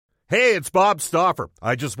Hey, it's Bob Stauffer.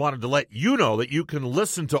 I just wanted to let you know that you can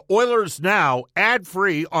listen to Oilers Now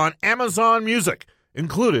ad-free on Amazon Music,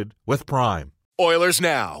 included with Prime. Oilers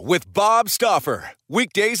Now with Bob Stauffer.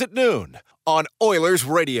 Weekdays at noon on Oilers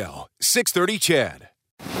Radio, 630 CHED.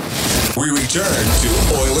 We return to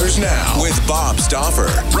Oilers Now with Bob Stauffer.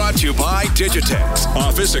 Brought to you by Digitex.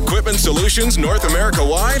 Office Equipment Solutions North America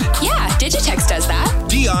wide? Yeah, Digitex does that.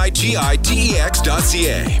 digitex.ca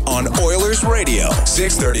on Oilers Radio,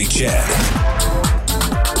 630 CHED.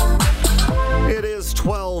 It is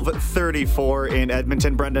 12:34 in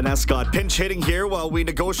Edmonton. Brendan Escott pinch hitting here while we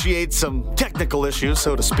negotiate some technical issues,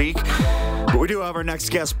 so to speak. But we do have our next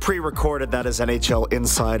guest pre-recorded. That is NHL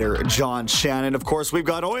insider John Shannon. Of course, we've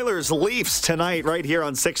got Oilers Leafs tonight right here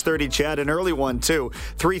on 630 CHED. An early one, too.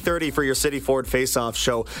 3:30 for your City Ford Face-Off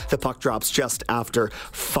show. The puck drops just after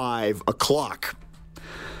 5 o'clock.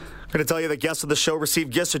 I'm going to tell you the guests of the show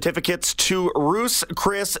received gift certificates to Ruth's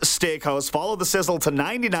Chris Steakhouse. Follow the sizzle to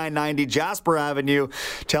 9990 Jasper Avenue.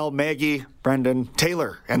 Tell Maggie, Brendan,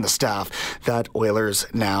 Taylor, and the staff that Oilers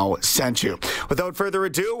Now sent you. Without further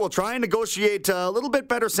ado, we'll try and negotiate a little bit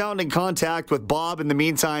better sounding contact with Bob. In the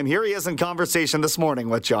meantime, here he is in conversation this morning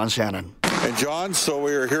with John Shannon. And John, so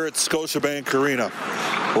we're here at Scotiabank Arena.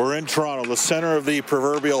 We're in Toronto, the center of the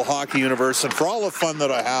proverbial hockey universe. And for all the fun that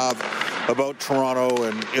I have about Toronto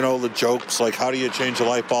and, you know, the jokes like how do you change a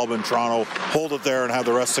light bulb in Toronto, hold it there and have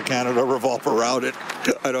the rest of Canada revolve around it.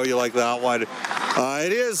 I know you like that one.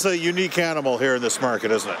 It is a unique animal here in this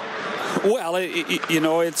market, isn't it? Well,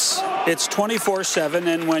 it's 24/7,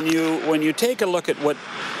 and when you take a look at what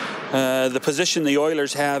the position the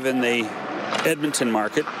Oilers have in the Edmonton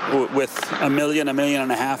market with 1.5 million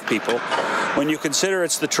people, when you consider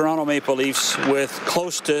it's the Toronto Maple Leafs with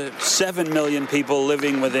close to 7 million people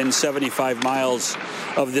living within 75 miles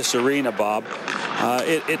of this arena, Bob,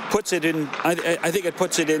 it puts it in. I think it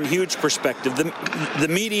puts it in huge perspective. The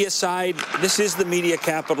media side. This is the media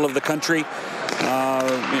capital of the country.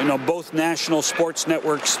 Both national sports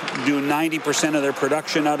networks do 90% of their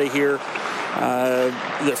production out of here.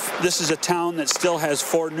 This is a town that still has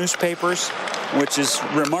 4 newspapers, which is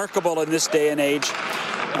remarkable in this day and age.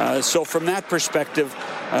 So from that perspective,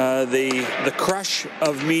 the crush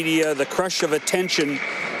of media, the crush of attention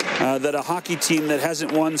that a hockey team that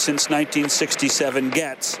hasn't won since 1967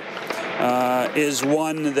 gets is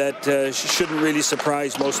one that shouldn't really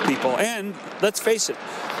surprise most people. And let's face it,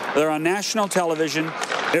 they're on national television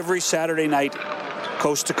every Saturday night,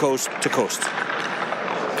 coast to coast to coast.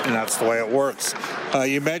 And that's the way it works.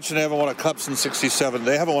 You mentioned they haven't won a cup since 67.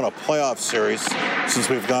 They haven't won a playoff series since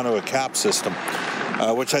we've gone to a cap system,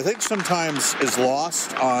 which I think sometimes is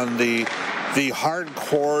lost on the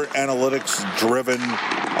hardcore analytics-driven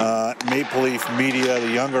Maple Leaf media, the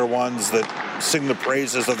younger ones that sing the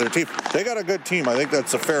praises of their team. They got a good team. I think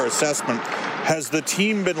that's a fair assessment. Has the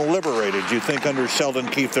team been liberated? Do you think under Sheldon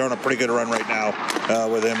Keefe they're on a pretty good run right now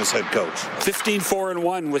with him as head coach?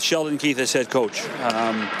 15-4-1 with Sheldon Keefe as head coach.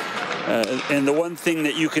 And the one thing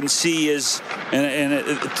that you can see is, and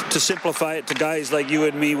to simplify it to guys like you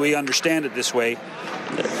and me, we understand it this way.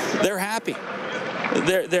 They're happy.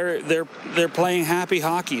 They're playing happy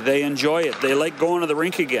hockey. They enjoy it. They like going to the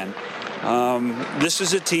rink again. This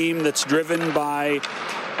is a team that's driven by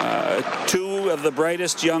 2 of the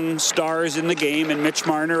brightest young stars in the game, in Mitch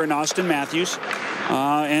Marner and Austin Matthews.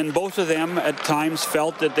 And both of them at times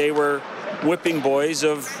felt that they were whipping boys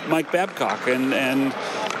of Mike Babcock. And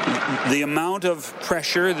the amount of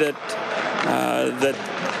pressure that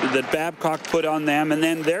Babcock put on them, and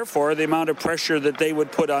then therefore the amount of pressure that they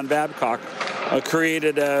would put on Babcock,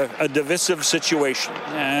 created a divisive situation.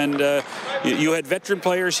 And you had veteran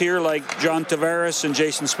players here like John Tavares and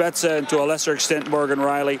Jason Spezza, and to a lesser extent Morgan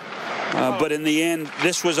Riley. But in the end,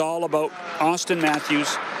 this was all about Austin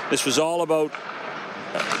Matthews. This was all about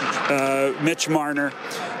Mitch Marner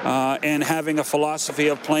and having a philosophy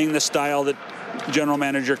of playing the style that General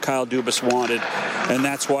Manager Kyle Dubas wanted. And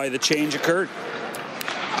that's why the change occurred.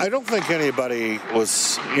 I don't think anybody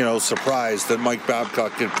was, surprised that Mike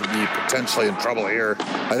Babcock could be potentially in trouble here.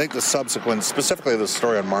 I think the subsequent, specifically the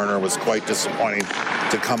story on Marner, was quite disappointing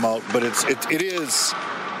to come out. But it's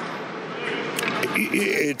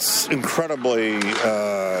incredibly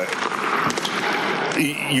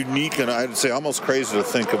unique, and I'd say almost crazy to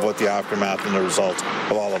think of what the aftermath and the result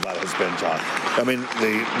of all of that has been, John. I mean,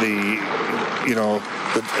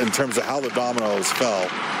 in terms of how the dominoes fell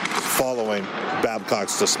following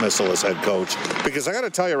Babcock's dismissal as head coach. Because I got to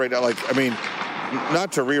tell you right now,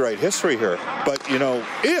 not to rewrite history here, but,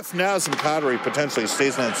 if Nazem Kadri potentially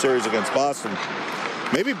stays in that series against Boston,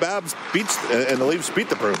 maybe Babs beats and the Leafs beat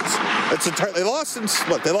the Bruins. They lost in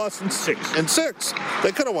what? They lost in six.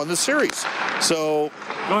 They could have won the series. So.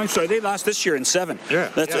 No, I'm sorry. They lost this year in 7.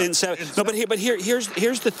 Yeah, in 7. No, but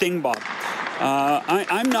here's the thing, Bob.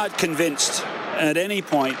 I'm not convinced at any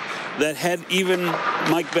point that had even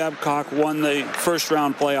Mike Babcock won the first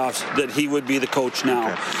round playoffs that he would be the coach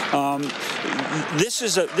now. Okay. This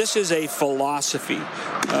is a philosophy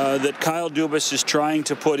that Kyle Dubas is trying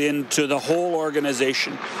to put into the whole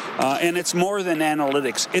organization, and it's more than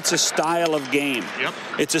analytics. It's a style of game. Yep.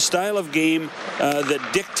 It's a style of game that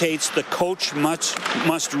dictates the coach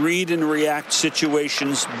must read and react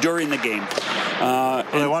situations during the game.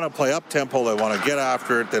 They want to play up tempo. They want to get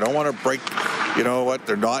after it. They don't want to break. You know what?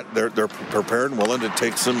 They're not. They're prepared and willing to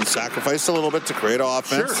take some sacrifice a little bit to create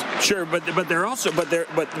offense. Sure. But they're also. But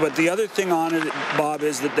the other thing on it, Bob,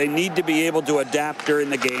 is that they need to be able to adapt during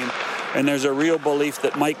the game. And there's a real belief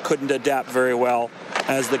that Mike couldn't adapt very well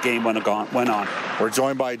as the game went on. We're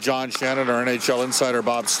joined by John Shannon, our NHL insider,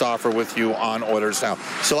 Bob Stauffer, with you on Oilers Now.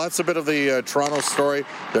 So that's a bit of the Toronto story.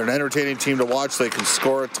 They're an entertaining team to watch. They can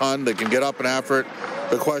score a ton. They can get up and after it.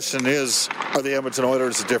 The question is, are the Edmonton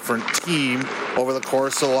Oilers a different team over the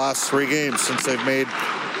course of the last 3 games since they've made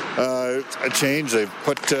a change? They've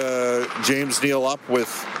put James Neal up with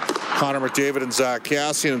Connor McDavid and Zach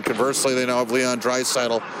Kassian, and conversely, they now have Leon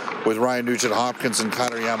Draisaitl with Ryan Nugent-Hopkins and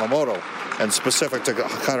Connor Yamamoto. And specific to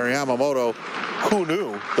Connor Yamamoto, who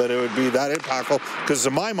knew that it would be that impactful? Because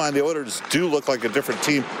in my mind, the Oilers do look like a different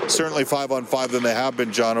team, certainly 5-on-5 than they have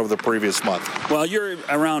been, John, over the previous month. Well, you're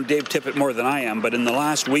around Dave Tippett more than I am, but in the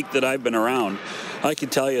last week that I've been around, I can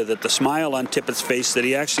tell you that the smile on Tippett's face, that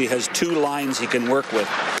he actually has 2 lines he can work with,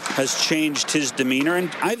 has changed his demeanor, and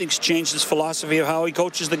I think it's changed his philosophy of how he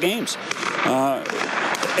coaches the games.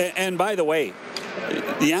 And by the way,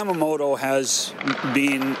 Yamamoto has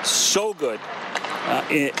been so good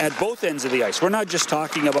at both ends of the ice. We're not just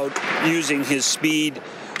talking about using his speed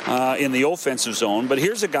in the offensive zone, but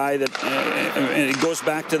here's a guy that, and it goes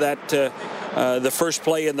back to that the first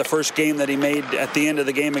play in the first game that he made at the end of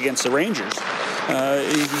the game against the Rangers.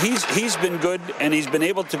 He's been good, and he's been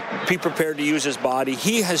able to be prepared to use his body.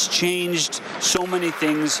 He has changed so many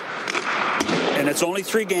things, and it's only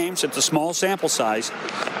 3 games. It's a small sample size,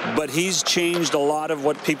 but he's changed a lot of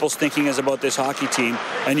what people's thinking is about this hockey team.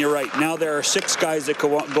 And you're right. Now there are 6 guys that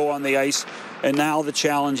go on the ice, and now the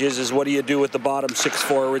challenge is what do you do with the bottom 6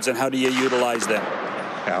 forwards, and how do you utilize them?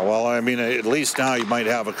 Yeah, well, I mean, at least now you might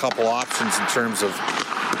have a couple options in terms of,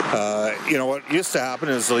 what used to happen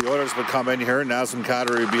is the Oilers would come in here and Nazem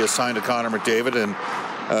Kadri would be assigned to Connor McDavid, and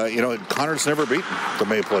Connor's never beaten the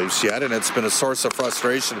Maple Leafs yet, and it's been a source of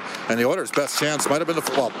frustration. And the Oilers' best chance might have been let's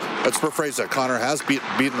rephrase that. Connor has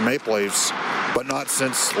beaten the Maple Leafs, but not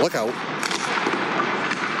since,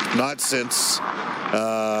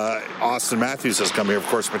 Austin Matthews has come here. Of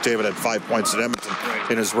course, McDavid had 5 points at Edmonton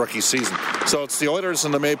in his rookie season. So it's the Oilers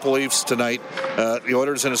and the Maple Leafs tonight. The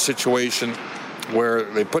Oilers in a situation where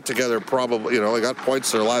they put together probably, they got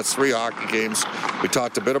points in their last 3 hockey games. We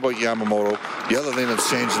talked a bit about Yamamoto. The other thing that's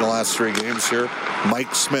changed in the last 3 games here,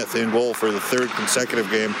 Mike Smith in goal for the 3rd consecutive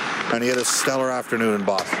game, and he had a stellar afternoon in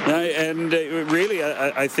Boston. Really,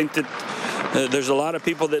 I think that there's a lot of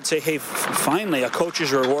people that say, hey, finally, a coach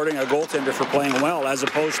is rewarding a goaltender for playing well, as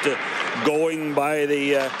opposed to going by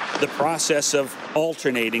the process of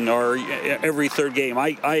alternating or every 3rd game.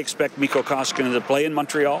 I expect Mikko Koskinen to play in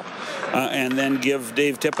Montreal and then give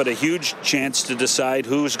Dave Tippett a huge chance to decide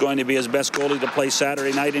who's going to be his best goalie to play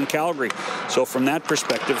Saturday night in Calgary. So from that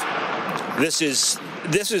perspective, this is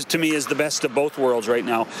to me is the best of both worlds right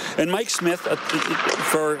now. And Mike Smith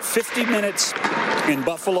for 50 minutes in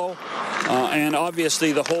Buffalo and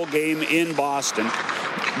obviously the whole game in Boston.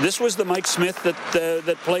 This was the Mike Smith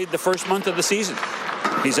that played the first month of the season.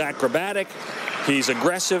 He's acrobatic. He's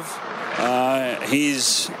aggressive.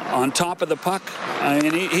 He's on top of the puck.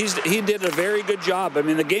 He did a very good job. I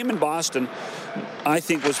mean, the game in Boston, I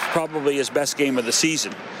think, was probably his best game of the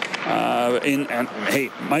season.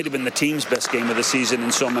 Might have been the team's best game of the season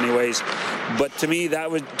in so many ways. But to me,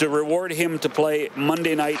 that was to reward him to play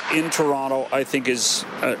Monday night in Toronto. I think is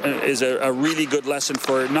a really good lesson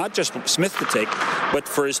for not just Smith to take, but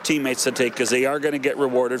for his teammates to take, because they are going to get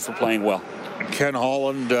rewarded for playing well. Ken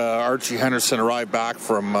Holland, Archie Henderson arrived back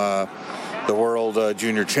from the World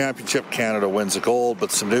Junior Championship. Canada wins a gold,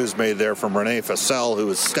 but some news made there from Rene Fassel, who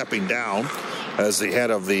is stepping down as the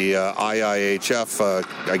head of the IIHF,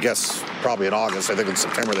 I guess probably in August. I think in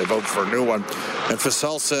September they vote for a new one. And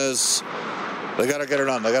Fassel says They got to get it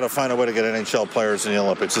on. They got to find a way to get NHL players in the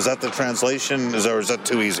Olympics. Is that the translation? Or is that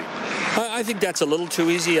too easy? I think that's a little too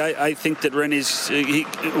easy. I think that René's,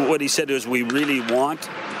 what he said is we really want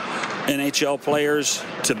NHL players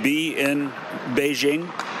to be in Beijing.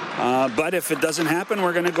 But if it doesn't happen,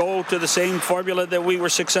 we're going to go to the same formula that we were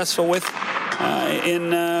successful with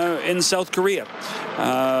in South Korea.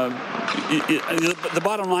 The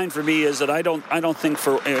bottom line for me is that I don't think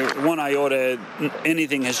for one iota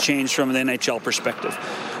anything has changed from the NHL perspective.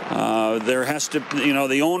 There has to,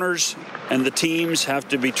 the owners and the teams have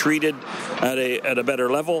to be treated at a better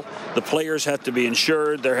level. The players have to be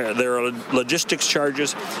insured. There are logistics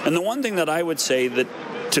charges, and the one thing that I would say that,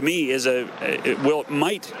 to me, is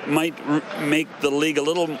might make the league a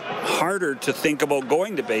little harder to think about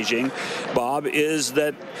going to Beijing, Bob, is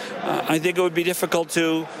that I think it would be difficult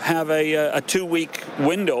to have a 2-week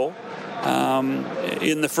window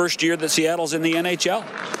in the first year that Seattle's in the NHL.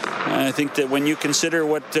 I think that when you consider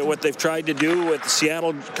what they've tried to do with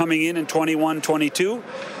Seattle coming in 21-22,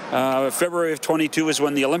 February of 22 is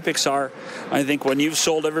when the Olympics are. I think when you've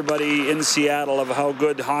sold everybody in Seattle of how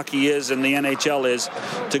good hockey is and the NHL is,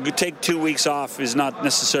 to take 2 weeks off is not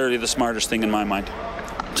necessarily the smartest thing in my mind.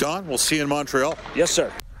 John, we'll see you in Montreal. Yes,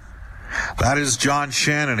 sir. That is John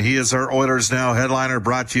Shannon. He is our Oilers Now headliner,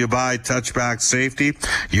 brought to you by Touchback Safety.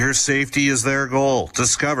 Your safety is their goal.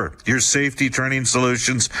 Discover your safety training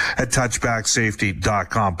solutions at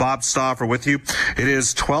touchbacksafety.com. Bob Stauffer with you. It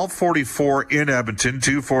is 12:44 in Edmonton,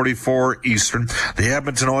 2:44 Eastern. The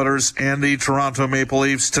Edmonton Oilers and the Toronto Maple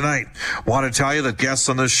Leafs tonight. Want to tell you that guests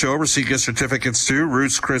on this show receive gift certificates to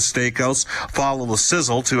Ruth's Chris Steakhouse. Follow the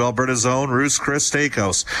sizzle to Alberta's own Ruth's Chris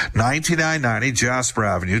Steakhouse, 9990 Jasper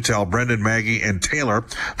Avenue. Tell Brendan, Maggie, and Taylor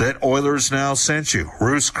that Oilers Now sent you.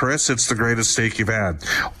 Ruth's Chris, it's the greatest steak you've had.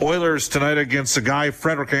 Oilers tonight against a guy,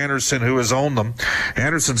 Frederik Andersen, who has owned them.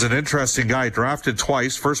 Andersen's an interesting guy, drafted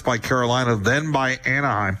twice, first by Carolina, then by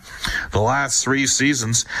Anaheim. The last 3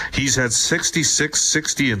 seasons, he's had 66,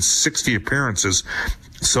 60, and 60 appearances.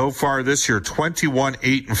 So far this year,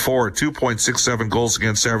 21-8-4, 2.67 goals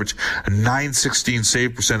against average, a .916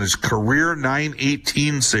 save percentage, career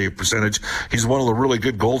 .918 save percentage. He's one of the really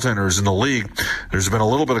good goaltenders in the league. There's been a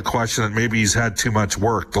little bit of question that maybe he's had too much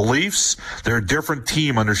work. The Leafs, they're a different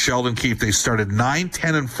team under Sheldon Keefe. They started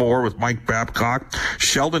 9-10-4 with Mike Babcock.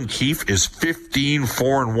 Sheldon Keefe is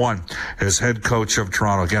 15-4-1 as head coach of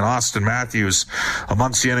Toronto. Again, Austin Matthews,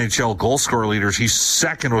 amongst the NHL goal scorer leaders, he's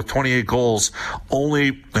second with 28 goals.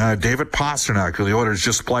 Only David Pastrnak, who the Oilers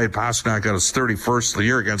just played. Pastrnak got his 31st of the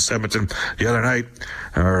year against Edmonton the other night,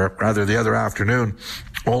 or rather the other afternoon.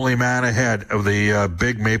 Only man ahead of the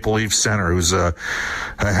big Maple Leaf center, who's a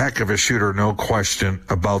heck of a shooter, no question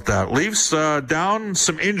about that. Leafs down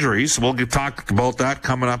some injuries. We'll talk about that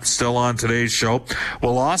coming up still on today's show.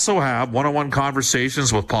 We'll also have one-on-one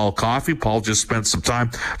conversations with Paul Coffey. Paul just spent some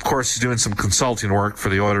time. Of course, he's doing some consulting work for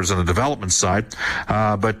the Oilers on the development side.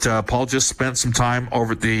 But Paul just spent some time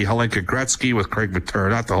over at the Hlinka Gretzky with Craig, or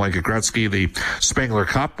not the Hlinka Gretzky, the Spengler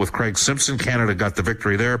Cup with Craig Simpson. Canada got the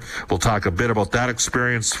victory there. We'll talk a bit about that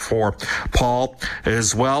experience for Paul,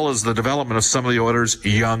 as well as the development of some of the Oilers'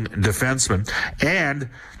 young defensemen. And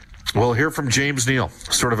we'll hear from James Neal,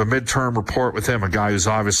 sort of a midterm report with him, a guy who's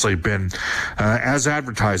obviously been, as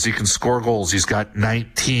advertised, he can score goals. He's got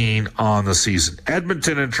 19 on the season.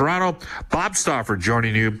 Edmonton and Toronto, Bob Stauffer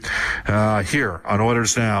joining you here on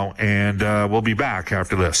Oilers Now, and we'll be back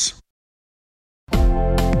after this.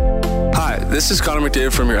 Hi, this is Connor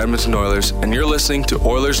McDavid from your Edmonton Oilers, and you're listening to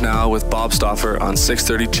Oilers Now with Bob Stauffer on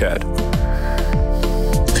 630 CHED.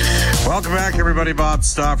 Welcome back, everybody. Bob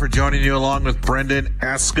Stauffer joining you along with Brendan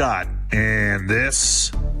Escott, and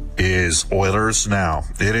this is Oilers Now.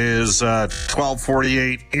 It is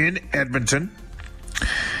 12:48 in Edmonton,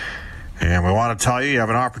 and we want to tell you have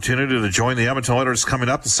an opportunity to join the Edmonton Oilers coming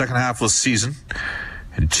up the second half of the season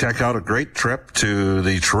and check out a great trip to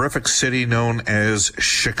the terrific city known as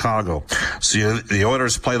Chicago. So the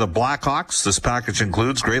Oilers play the Blackhawks. This package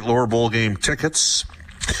includes great lower bowl game tickets,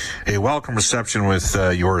 a welcome reception with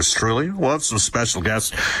yours truly. We'll have some special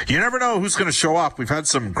guests. You never know who's going to show up. We've had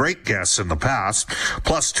some great guests in the past,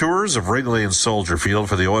 plus tours of Wrigley and Soldier Field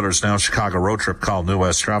for the Oilers Now Chicago road trip. Call New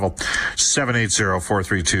West Travel,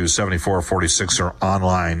 780-432-7446, or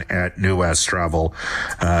online at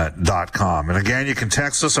newwesttravel.com. And again, you can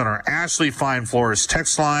text us on our Ashley Fine Floors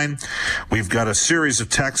text line. We've got a series of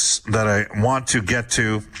texts that I want to get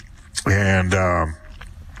to, and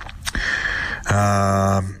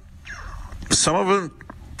some of them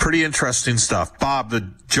Pretty interesting stuff. Bob, the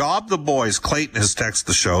job the boys, Clayton has texted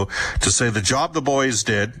the show to say the job the boys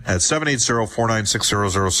did at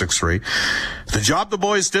 780-496-0063. The job the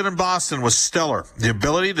boys did in Boston was stellar. The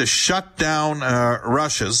ability to shut down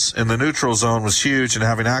rushes in the neutral zone was huge, and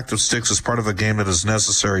having active sticks is part of the game that is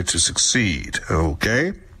necessary to succeed.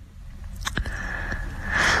 Okay?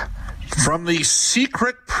 From the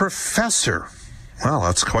secret professor. Well,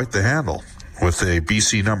 that's quite the handle with a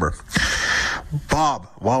BC number. Bob,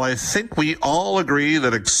 while I think we all agree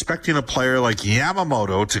that expecting a player like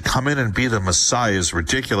Yamamoto to come in and be the Messiah is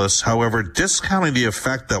ridiculous, however, discounting the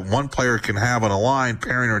effect that one player can have on a line,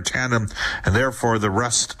 pairing, or tandem, and therefore the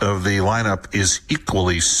rest of the lineup is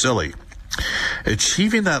equally silly.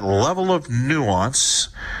 Achieving that level of nuance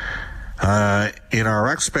in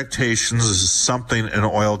our expectations is something in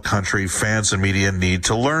oil country fans and media need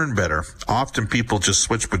to learn better. Often people just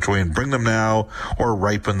switch between bring them now or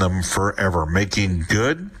ripen them forever. Making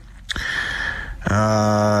good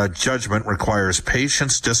judgment requires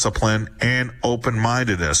patience, discipline, and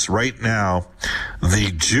open-mindedness. Right now,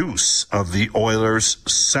 the juice of the Oilers'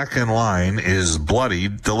 second line is bloody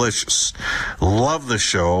delicious. Love the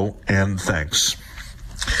show, and thanks.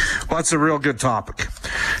 Well, that's a real good topic.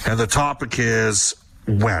 And the topic is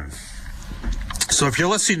when. So if you're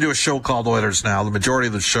listening to a show called Oilers Now, the majority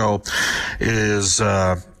of the show is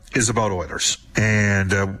about Oilers.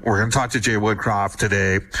 And we're going to talk to Jay Woodcroft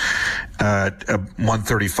today at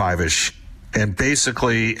 1:35-ish. And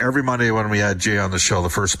basically, every Monday when we had Jay on the show, the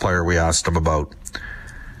first player we asked him about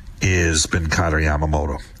has been Kailer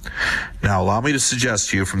Yamamoto. Now, allow me to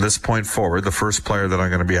suggest to you from this point forward, the first player that I'm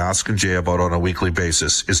going to be asking Jay about on a weekly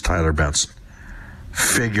basis is Tyler Benson.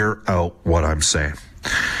 Figure out what I'm saying.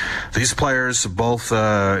 These players, both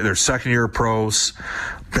they're second-year pros.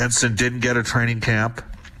 Benson didn't get a training camp.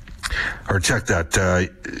 Or check that.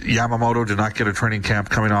 Yamamoto did not get a training camp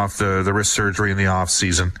coming off the wrist surgery in the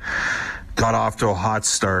offseason. Got off to a hot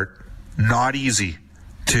start. Not easy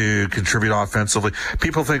to contribute offensively.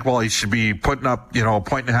 People think, well, he should be putting up, a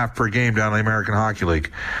 1.5 per game down in the American Hockey League.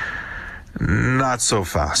 Not so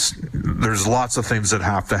fast. There's lots of things that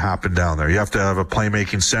have to happen down there. You have to have a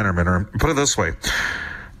playmaking centerman, or put it this way.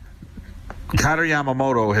 Kailer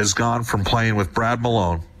Yamamoto has gone from playing with Brad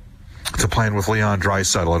Malone to playing with Leon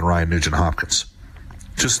Draisaitl and Ryan Nugent-Hopkins.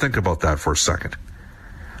 Just think about that for a second.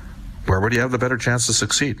 Where would you have the better chance to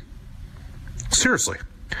succeed? Seriously.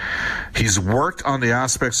 He's worked on the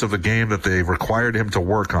aspects of the game that they required him to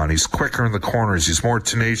work on. He's quicker in the corners. He's more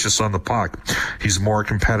tenacious on the puck. He's more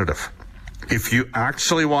competitive. If you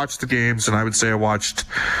actually watch the games, and I would say I watched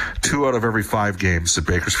 2 out of every 5 games that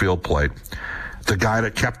Bakersfield played, the guy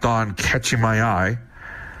that kept on catching my eye,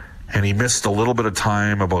 and he missed a little bit of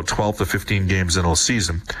time, about 12 to 15 games into the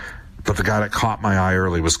season, but the guy that caught my eye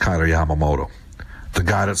early was Kailer Yamamoto. The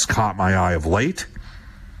guy that's caught my eye of late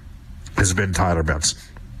has been Tyler Benson.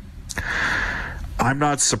 I'm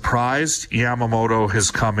not surprised Yamamoto has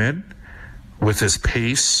come in with his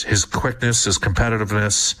pace, his quickness, his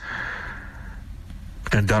competitiveness,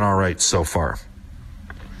 and done all right so far.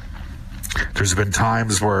 There's been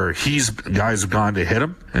times where guys have gone to hit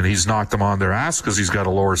him, and he's knocked them on their ass because he's got a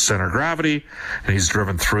lower center of gravity, and he's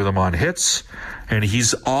driven through them on hits. And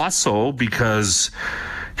he's also, because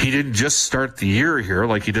he didn't just start the year here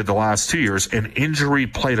like he did the last 2 years, and injury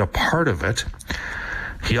played a part of it,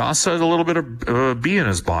 he also had a little bit of bee in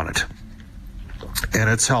his bonnet, and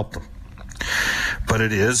it's helped him. But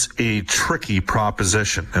it is a tricky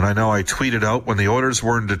proposition. And I know I tweeted out when the Oilers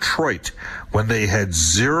were in Detroit, when they had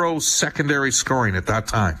 0 secondary scoring at that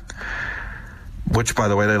time, which, by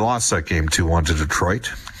the way, they lost that game 2-1 to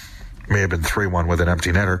Detroit. May have been 3-1 with an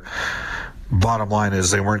empty netter. Bottom line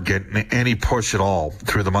is they weren't getting any push at all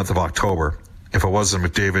through the month of October if it wasn't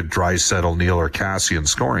McDavid, Draisaitl, Neal, or Kassian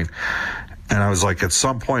scoring. And I was like, at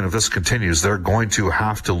some point, if this continues, they're going to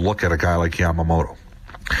have to look at a guy like Yamamoto.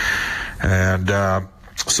 And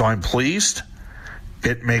so I'm pleased.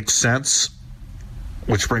 It makes sense,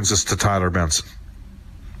 which brings us to Tyler Benson.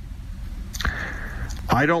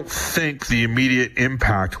 I don't think the immediate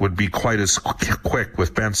impact would be quite as quick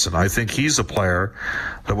with Benson. I think he's a player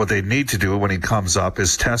that what they need to do when he comes up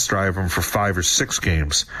is test drive him for 5 or 6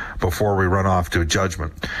 games before we run off to a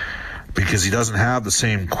judgment, because he doesn't have the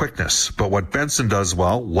same quickness. But what Benson does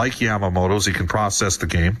well, like Yamamoto's, he can process the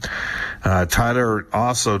game. Tyler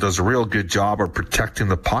also does a real good job of protecting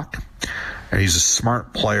the puck, and he's a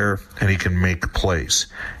smart player, and he can make plays.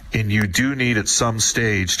 And you do need at some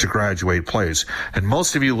stage to graduate plays. And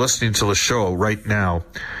most of you listening to the show right now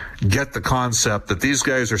get the concept that these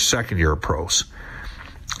guys are second-year pros.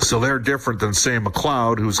 So they're different than, say,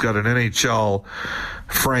 McLeod, who's got an NHL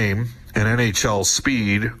frame and NHL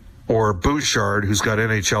speed, or Bouchard, who's got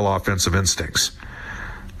NHL offensive instincts.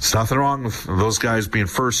 There's nothing wrong with those guys being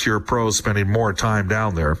first-year pros, spending more time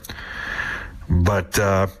down there. But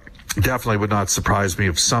definitely would not surprise me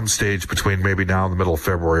if some stage between maybe now and the middle of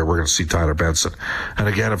February we're going to see Tyler Benson. And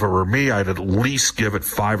again, if it were me, I'd at least give it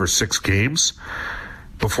 5 or 6 games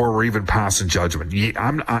before we're even passing judgment.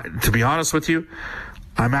 To be honest with you,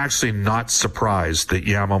 I'm actually not surprised that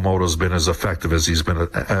Yamamoto's been as effective as he's been.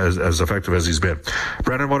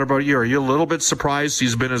 Brendan, what about you? Are you a little bit surprised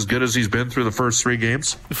he's been as good as he's been through the first 3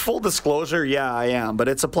 games? Full disclosure, yeah, I am. But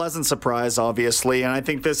it's a pleasant surprise, obviously. And I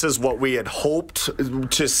think this is what we had hoped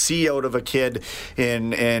to see out of a kid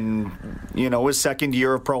in his second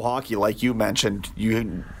year of pro hockey, like you mentioned.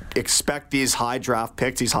 You expect these high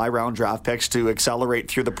round draft picks to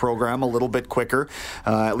accelerate through the program a little bit quicker.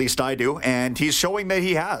 At least I do. And he's showing that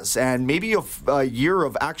he has. And maybe a year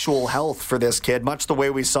of actual health for this kid, much the way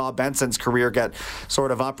we saw Benson's career get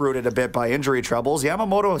sort of uprooted a bit by injury troubles.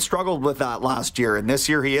 Yamamoto struggled with that last year, and this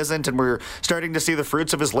year he isn't, and we're starting to see the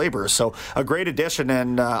fruits of his labor. So a great addition,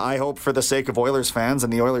 and I hope for the sake of Oilers fans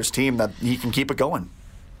and the Oilers team that he can keep it going.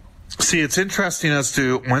 See, it's interesting as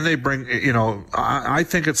to when they bring, I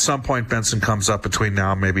think at some point Benson comes up between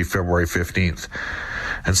now and maybe February 15th.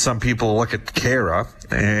 And some people look at Kara,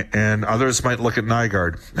 and others might look at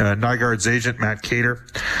Nygaard. Nygaard's agent, Matt Cater,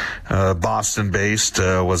 Boston-based,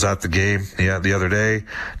 was at the game the other day.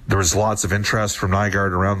 There was lots of interest from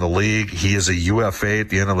Nygaard around the league. He is a UFA at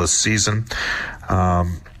the end of the season. I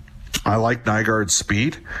like Nygaard's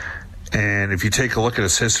speed. And if you take a look at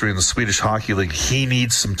his history in the Swedish Hockey League, he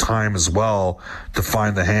needs some time as well to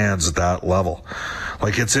find the hands at that level.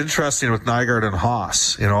 Like, it's interesting with Nygaard and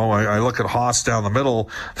Haas. I look at Haas down the middle,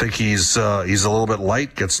 think he's a little bit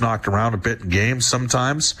light, gets knocked around a bit in games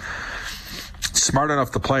sometimes. Smart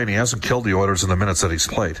enough to play, and he hasn't killed the Oilers in the minutes that he's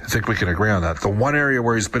played. I think we can agree on that. The one area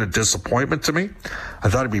where he's been a disappointment to me, I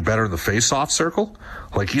thought he'd be better in the face-off circle.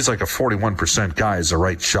 Like, he's like a 41% guy as a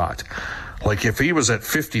right shot. Like, if he was at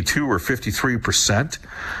 52 or 53%,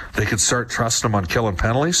 they could start trusting him on killing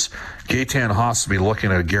penalties. Gaetan Haas would be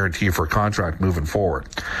looking at a guarantee for a contract moving forward.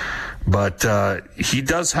 But he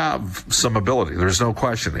does have some ability. There's no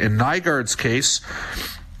question. In Nygaard's case,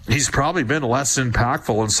 he's probably been less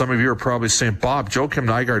impactful, and some of you are probably saying, Bob, Joakim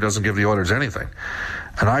Nygaard doesn't give the Oilers anything.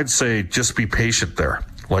 And I'd say just be patient there.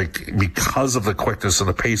 Like, because of the quickness and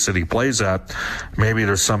the pace that he plays at, maybe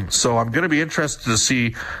there's some. So I'm going to be interested to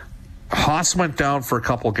see. Haas went down for a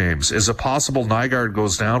couple games. Is it possible Nygaard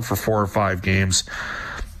goes down for 4 or 5 games,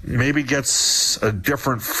 maybe gets a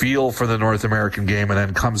different feel for the North American game, and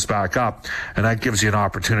then comes back up, and that gives you an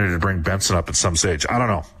opportunity to bring Benson up at some stage? I don't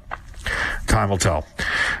know. Time will tell.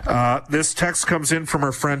 This text comes in from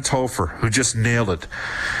our friend Topher, who just nailed it.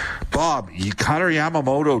 Bob, Connor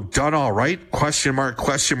Yamamoto done all right? Question mark.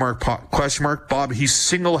 Bob, he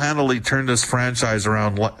single-handedly turned this franchise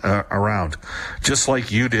around, just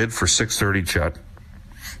like you did for 630 Chet.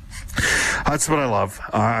 That's what I love.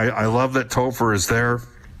 I love that Topher is there.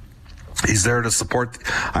 He's there to support.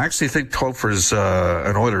 I actually think Topher's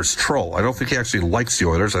an Oilers troll. I don't think he actually likes the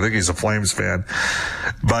Oilers. I think he's a Flames fan.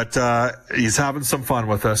 But he's having some fun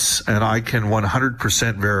with us, and I can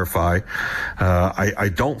 100% verify. I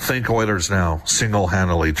don't think Oilers now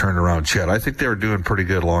single-handedly turned around Chet. I think they were doing pretty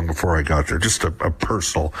good long before I got there. Just a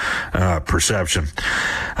personal perception.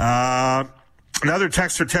 Another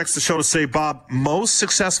texter texts the show to say, Bob, most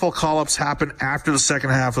successful call-ups happen after the second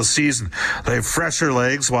half of the season. They have fresher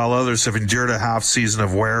legs, while others have endured a half season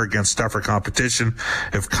of wear against tougher competition.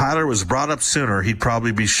 If Kyler was brought up sooner, he'd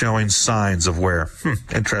probably be showing signs of wear.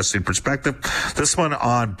 Interesting perspective. This one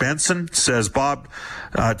on Benson says, Bob,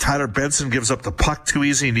 Tyler Benson gives up the puck too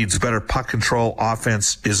easy. He needs better puck control.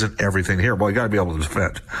 Offense isn't everything here. Well, you got to be able to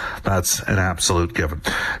defend. That's an absolute given.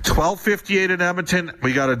 12:58 in Edmonton.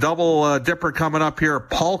 We got a double dipper coming up here.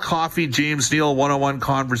 Paul Coffey, James Neal, 101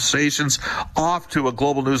 Conversations. Off to a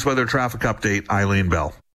Global News Weather Traffic Update. Eileen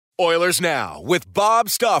Bell. Oilers Now with Bob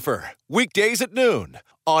Stauffer. Weekdays at noon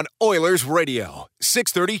on Oilers Radio,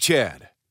 630 CHED.